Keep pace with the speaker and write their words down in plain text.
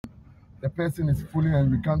the person is fooling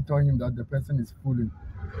and we can't tell him that the person is fooling.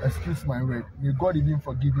 Excuse my word. May God even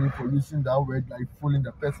forgive me for using that word like fooling.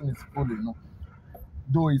 The person is fooling, no?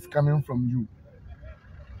 Though it's coming from you.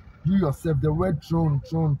 You yourself, the word throne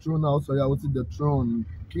also, I would say the throne,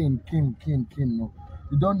 king, no.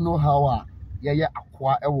 You don't know how,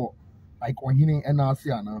 aqua, ewo, like when he and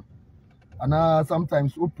and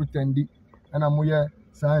sometimes we pretend it, and I'm here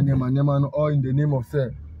saying name all in the name of say,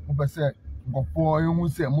 who say, go for you,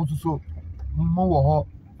 say, so, more,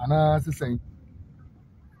 and saying,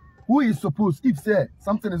 who is supposed, if say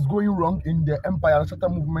something is going wrong in the empire, Shatta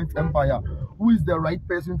movement empire, who is the right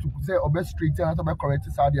person to say obey straight and to be correct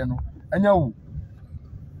Sadiano? And you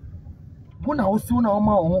when I was soon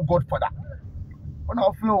our godfather, when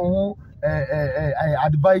I flow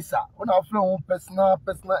advisor, when I flow personal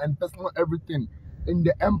everything in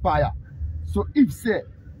the empire. So if say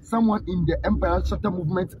someone in the empire, Shatta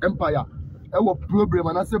movement empire, our problem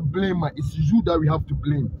and I say blame, it's you that we have to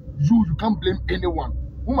blame. You can't blame anyone.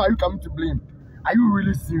 Whom are you coming to blame? Are you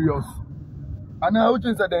really serious? And I was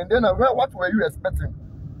saying, then what were you expecting?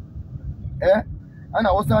 And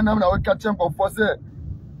I was saying, now I will catch him for say,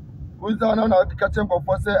 who's down now? I will catch him for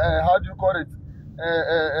say, how do you call it?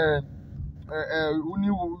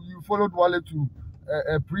 You followed Wale to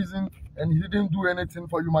prison and he didn't do anything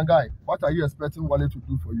for you, my guy. What are you expecting Wale to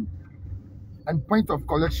do for you? And point of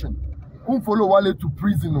collection, who follow Wale to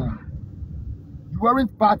prison? You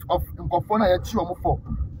weren't part of Nkofona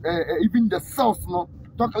even the cells, no.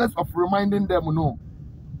 Talk less of reminding them, no.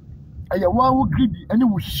 And you want to greedy, any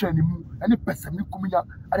wish any person you come here,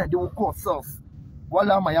 and they will call cells.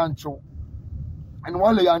 Wala my ancho, and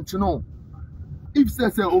Wale ancho no. If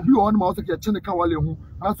says Obi on mouse at Chenica Wale, and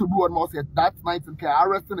also be on mouse at that night and can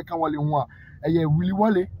arrest the Kawale one, and ye Willy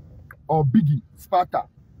Wale or Biggie, Sparta,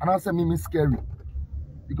 and answer me scary.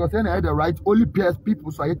 Because then I had the right only pairs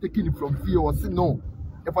people, so I had taken it from fear or say no.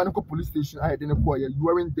 If I go police station, I didn't call you, you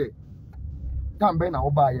weren't there. Damn, Ben,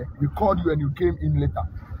 I'll buy you. We called you and you came in later.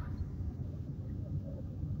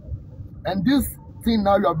 And this thing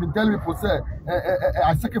now you have been telling people, say,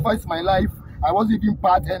 I sacrificed my life, I wasn't even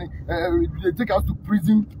part, and they take us to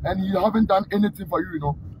prison, and you haven't done anything for you, you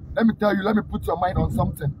know. Let me tell you, let me put your mind on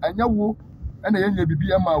something. And you and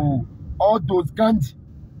the all those ganji,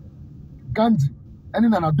 and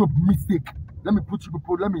in an adopt mistake. Let me put you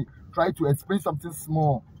people, let me try to explain something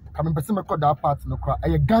small. I mean, person call that part no cry. A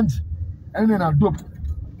ganji, and then adopt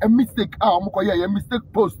a mistake. A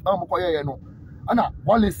mistake post. No. Anna,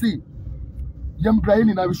 while they say, young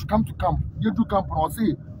Brian, we should come to camp. You do camp or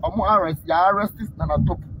say, arrest, arrested and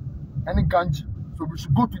adopt any ganji. So we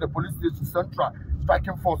should go to the police station central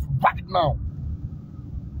striking force right now.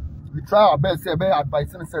 We try our best, say,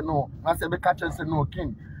 advice and say no. I say, catch and say no,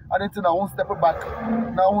 king. I didn't think I won't step back.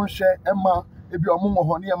 Now I won't share Emma. If you are more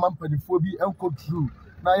honey, a man pedophobe, and go through.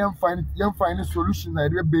 Now you find a solution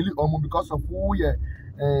that you belly almost because of who you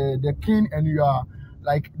the king and you are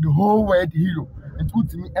like the whole world hero. And put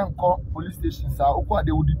to me and call police stations. They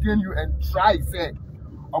will detain you and try say,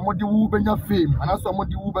 I'm the who bring your fame, and also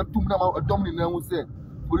somebody who be to them a dominant who say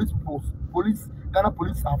police, Ghana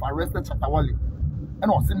police have arrested Shatta Wale.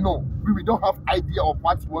 And I say no, we don't have idea of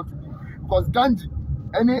what you want to do because Ganji.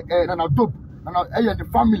 Any and adopt and the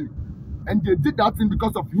family, and they did that thing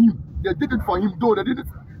because of him. They did it for him, though they did it.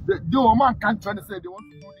 The man can't try to say they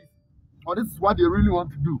want to do this, or this is what they really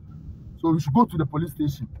want to do. So we should go to the police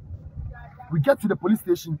station. We get to the police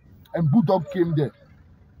station, and Bulldog came there.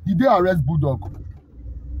 Did they arrest Bulldog?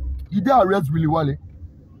 Did they arrest Willy Wale?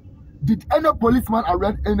 Did any policeman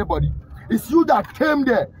arrest anybody? It's you that came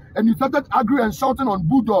there and you started arguing and shouting on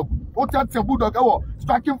Bulldog. Bulldog,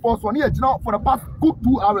 striking force on here now for the past good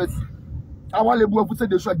 2 hours. Our label said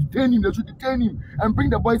they should detain him and bring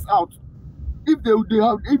the boys out. If they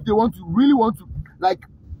really want to like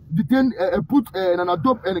detain put and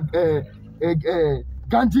adopt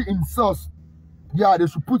Ganji in cells, yeah, they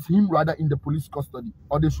should put him rather in the police custody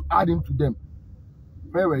or they should add him to them.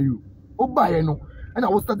 Where were you? And I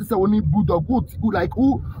was starting to say we need Bulldog.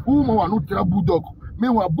 Who more not tell Bulldog?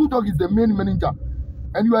 Meanwhile, Bulldog is the main manager.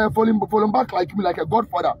 And you are falling back like me, like a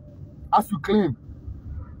godfather, as you claim.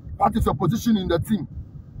 What is your position in the team?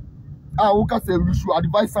 Oka said we should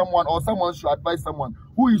advise someone or someone should advise someone.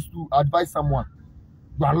 Who is to advise someone?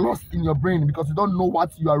 You are lost in your brain because you don't know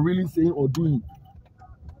what you are really saying or doing.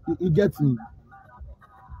 You get me?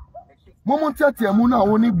 Bulldog should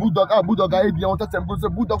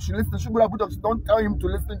listen. Bulldog don't tell him to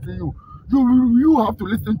listen to you. You have to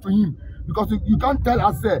listen to him because you can't tell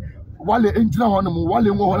us Wale engineer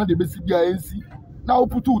Wale the basic now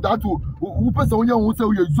put that who person who say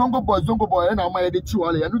zongo boy and I'm my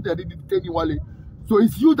Wale. I know they didn't tell you Wale. So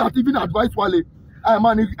it's you that even advise Wale,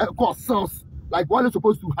 man, of course, cells. Like Wale is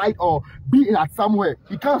supposed to hide or be in at somewhere.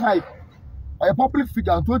 He can't hide. A public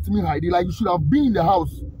figure and told me hide. Like you should have been in the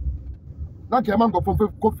house. Not your man go from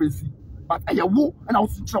face. But I will and I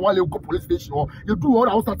was in Wale go police station or you do all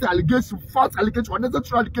I was starting allegation, false allegation,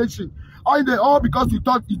 unnecessary allegation. All because you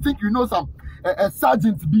think you know some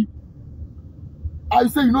sergeant B. I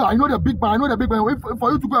say, you know, I know the big man. If,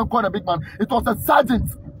 for you to go and call the big man, it was a sergeant.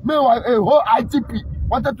 Meanwhile, a whole IGP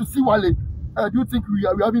wanted to see Wale. Do you think we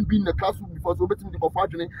haven't been in the classroom before? So waiting for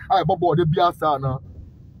Fadjini.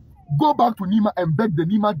 Go back to Nima and beg the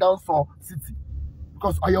Nima down for city.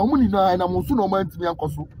 Because I am only now and I'm also no man to me.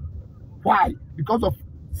 Why? Because of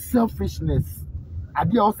selfishness. I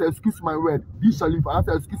did also excuse my word. This shall live. I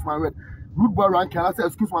also excuse my word. Rude boy rank, I also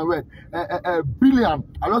excuse my word. Billion,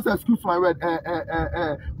 I also excuse my word.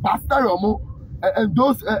 Pastor Romo, and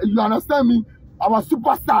those, you understand me? Our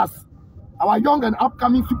superstars, our young and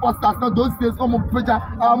upcoming superstars, not those days,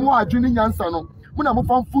 more junior Yansano.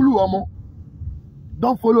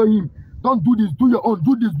 Don't follow him. Don't do this, do your own,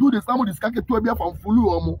 do this. Some of this can't get to a from Fulu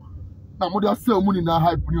Omo. Now, mother sell money now,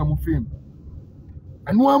 hype fame.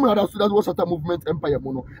 And no one understood that was Shatta movement empire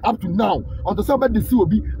mono. Up to now, on the suburb the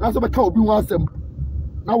COB, and that's about Cowby once them.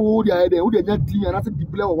 Now, who they are there, who they are tea, and that's a deep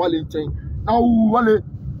level Wale chain. Now, Wale,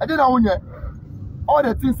 I didn't know all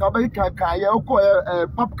the things are very can,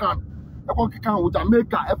 popcorn, a popcorn with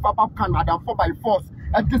Jamaica, a popcorn, Madam 4x4.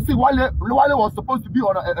 And you see, Wale was supposed to be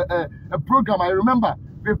on a program, I remember,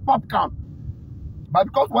 with popcorn. But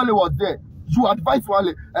because Wale was there, you advised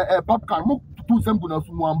Wale, popcorn, move to Sembuna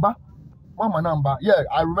Sumuamba. Mama number, yeah,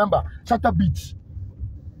 I remember. Shatta Beach,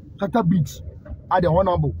 are the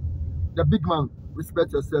honorable. The big man,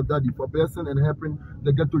 respect yourself, daddy, for blessing and helping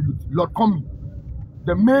the ghetto youth. Lord Comey,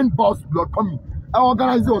 the main boss, Lord Comey. I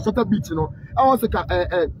organize it on Shatta Beach, you know. I was like,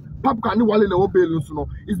 popcorn, Wale, the whole you know.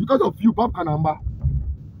 It's because of you, popcorn number.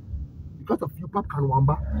 Because of you, popcorn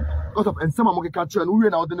number. Because of and some of my catcher and we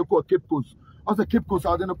went out in the Cape Coast. I was a Cape Coast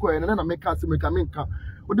out in the coin, and then I make us make a.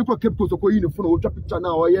 What do you call Cape Coast? Okay, in the phone, we'll picture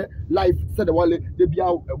now. Oh yeah, life said the Wale they be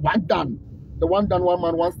out one done, one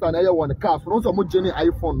man, one stand. I want a car. So also more Jenny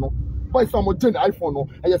iPhone no, buy some more Jenny iPhone no.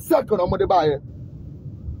 And you second on the buy.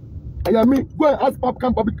 I mean, go and ask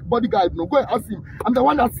Popcorn bodyguard no. Go and ask him. I'm the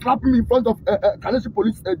one that slapped me in front of Kaneshi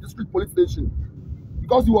Police District Police Station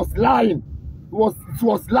because he was lying. He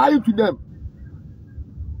was lying to them.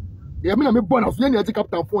 Yeah, I mean, I'm born as any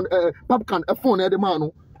captain phone, Popcorn, a phone, the man.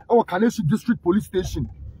 Our Kaneshi District Police Station.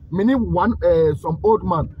 Meaning one, some old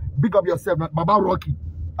man. Big up yourself, Baba Rocky.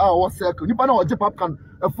 Our circle. You know what Popcorn,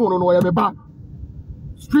 a phone on Oyameba.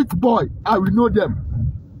 Street boy, we know them.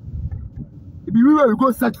 If we will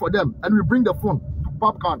go search for them and we bring the phone to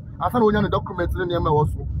Popcorn. I thought we had the documents in the name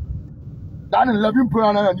also. That 11 prayer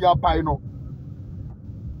and the apple, no.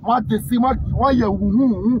 What they see, what you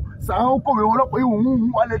so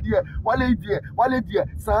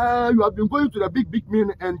you have been going to the big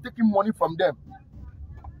men and taking money from them.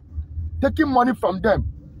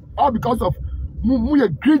 All because of you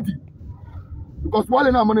greedy. Because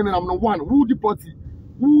Wale na money and I'm not one who deportee,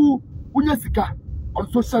 who yesika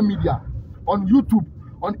on social media, on YouTube,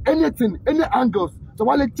 on anything, any angles. So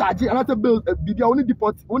Wale charge another bill, video only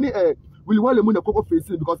deport, only will Wale money coco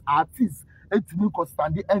facing because artists. It's me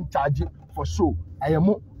constantly and charge for show. I am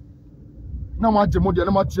now much more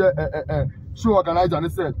than much show organizer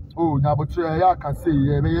and said, oh, now but I can say,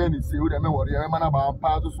 any say, what I'm man about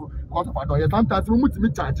part of so because of I sometimes we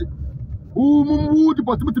meet charge. Who the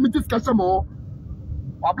possibility discussion more?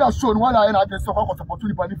 I've not shown what I had so how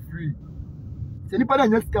opportunity free. Anybody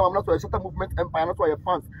next time I'm not a Shatta movement empire, not why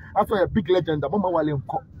fans, that's why a big legend, the Mama Wale.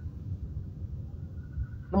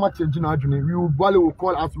 No much changing our journey. Wale will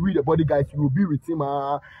call us, we the bodyguard, you will be with him.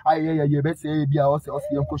 Best say, be our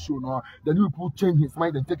show now. Then you will change his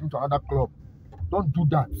mind and take him to another club. Don't do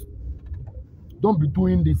that. Don't be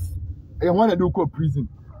doing this. I want to do call prison.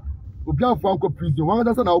 We plan for Uncle prison. One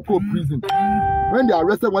that's now call prison. When they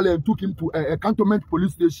arrested Wale and took him to a cantonment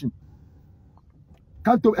police station.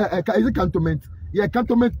 Is it cantonment? Yeah,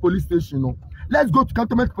 cantonment police station. No. Let's go to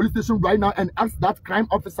cantonment police station right now and ask that crime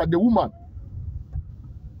officer, the woman.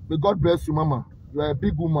 May God bless you, Mama. You are a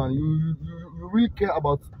big woman. You really care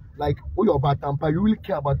about like who you're about Tampa. You really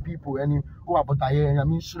care about people and who about I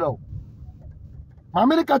mean sure. My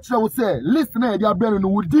medical teacher will say, listen, they are bearing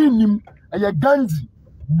within him and your ganji,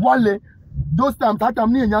 Wale. Those times that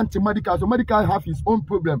I'm near medical, so medical have his own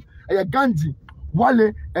problem. And your ganji,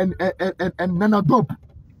 Wale and Nanadop.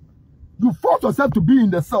 You force yourself to be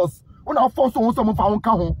in the cells. When I force someone found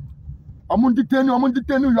home. I'm on detain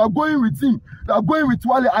you, you are going with him. You are going with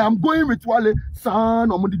Wale. I am going with Wale. Son,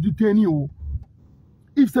 I'm on detain you.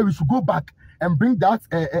 if say we should go back and bring that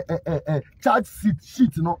charge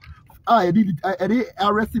sheet, you know, I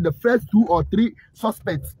arrested the first 2 or 3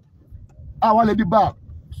 suspects. Our lady bar,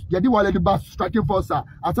 yadi wale the bar striking force,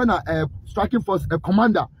 striking force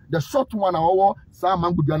commander, the short one our Sam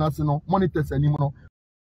Mangudiana, monitors and